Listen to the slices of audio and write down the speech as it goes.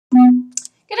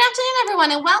Good afternoon,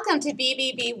 everyone, and welcome to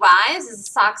Bbby. This is a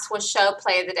stock swoosh show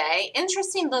play of the day.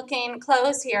 Interesting looking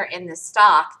close here in the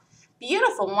stock.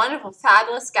 Beautiful, wonderful,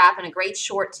 fabulous gap and a great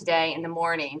short today in the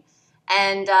morning.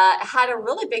 And had a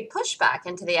really big pushback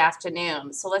into the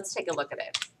afternoon. So let's take a look at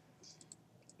it.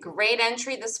 Great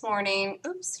entry this morning.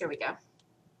 Oops, here we go.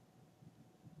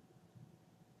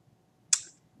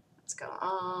 Let's go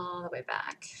all the way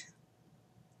back.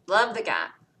 Love the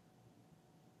gap.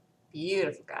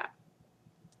 Beautiful gap.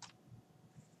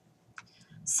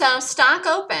 So stock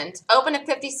opened at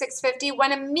 56.50,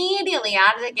 went immediately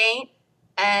out of the gate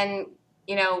and,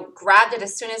 grabbed it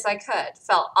as soon as I could.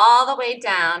 Fell all the way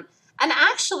down. And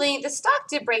actually, the stock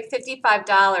did break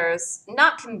 $55,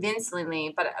 not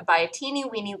convincingly, but by a teeny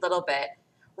weeny little bit,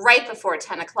 right before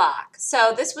 10 o'clock.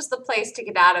 So this was the place to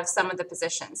get out of some of the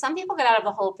positions. Some people get out of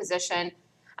the whole position,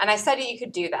 and I said you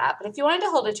could do that. But if you wanted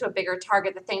to hold it to a bigger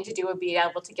target, the thing to do would be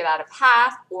able to get out of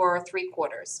half or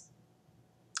 3/4.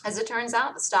 As it turns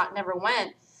out, the stock never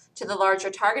went to the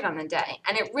larger target on the day.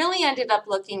 And it really ended up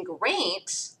looking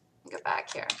great. Go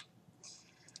back here.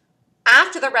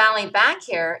 After the rally back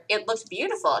here, it looked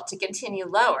beautiful to continue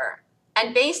lower.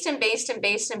 And based until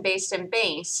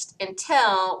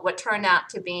what turned out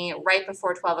to be right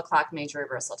before 12 o'clock major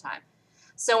reversal time.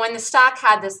 So when the stock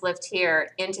had this lift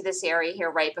here into this area here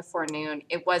right before noon,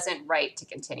 it wasn't right to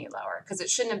continue lower because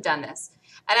it shouldn't have done this.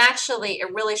 And actually,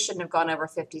 it really shouldn't have gone over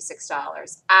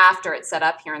 $56 after it set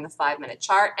up here in the 5-minute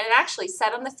chart. And it actually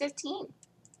set on the 15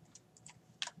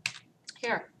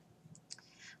 here.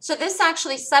 So this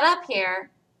actually set up here,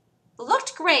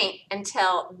 looked great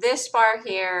until this bar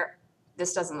here.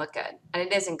 This doesn't look good, and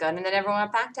it isn't good. And then everyone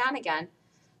went back down again.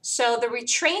 So the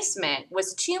retracement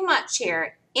was too much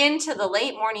here into the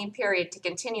late morning period to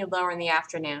continue lower in the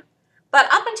afternoon. But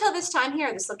up until this time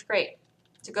here, this looked great.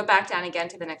 To go back down again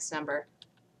to the next number.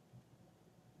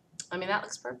 I mean, that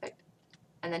looks perfect.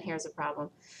 And then here's a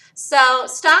problem. So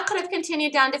stock could have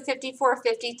continued down to 54,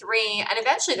 53, and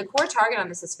eventually the core target on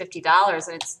this is $50,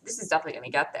 and this is definitely going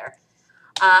to get there.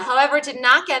 However, it did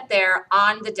not get there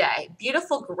on the day.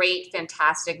 Beautiful, great,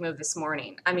 fantastic move this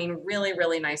morning. I mean, really,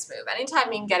 really nice move.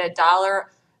 Anytime you can get a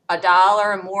dollar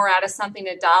or more out of something,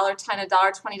 $1.10,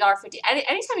 $1.20, $1.50.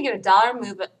 Anytime you get a dollar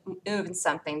move in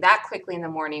something that quickly in the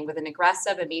morning with an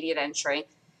aggressive, immediate entry,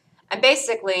 and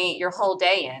basically your whole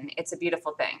day in, it's a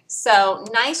beautiful thing. So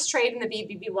nice trade in the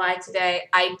BBBY today.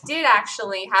 I did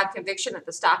actually have conviction that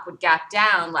the stock would gap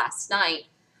down last night,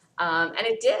 and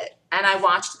it did. And I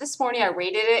watched it this morning. I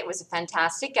rated it. It was a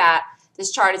fantastic gap.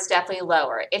 This chart is definitely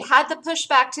lower. It had the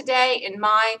pushback today in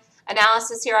my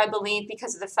analysis here, I believe,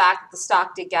 because of the fact that the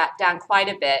stock did gap down quite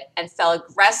a bit and fell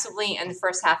aggressively in the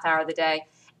first half hour of the day.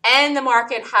 And the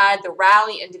market had the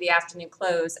rally into the afternoon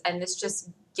close, and this just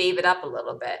gave it up a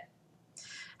little bit.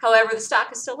 However, the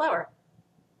stock is still lower.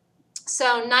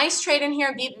 So nice trade in here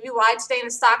at BBBY today in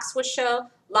the Stock Swoosh Show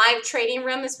live trading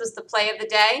room. This was the play of the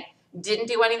day. Didn't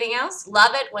do anything else.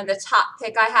 Love it when the top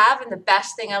pick I have and the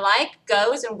best thing I like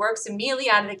goes and works immediately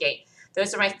out of the gate.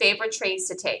 Those are my favorite trades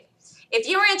to take. If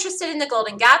you are interested in the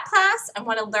Golden Gap class and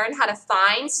want to learn how to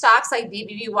find stocks like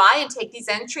BBBY and take these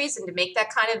entries and to make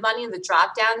that kind of money in the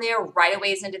drop down there right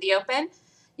away into the open,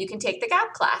 you can take the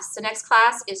Gap class. The next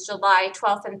class is July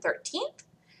 12th and 13th.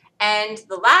 And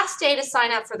the last day to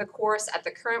sign up for the course at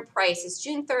the current price is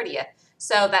June 30th.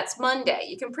 So that's Monday.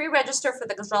 You can pre-register for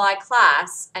the July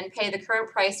class and pay the current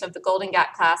price of the Golden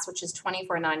Gap class, which is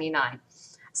 $24.99.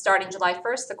 Starting July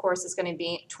 1st, the course is going to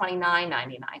be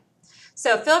 $29.99.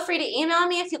 So feel free to email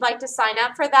me if you'd like to sign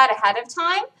up for that ahead of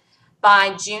time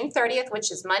by June 30th, which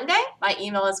is Monday. My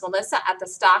email is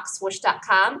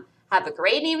melissa@thestockswoosh.com. Have a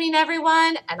great evening,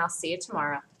 everyone, and I'll see you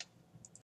tomorrow.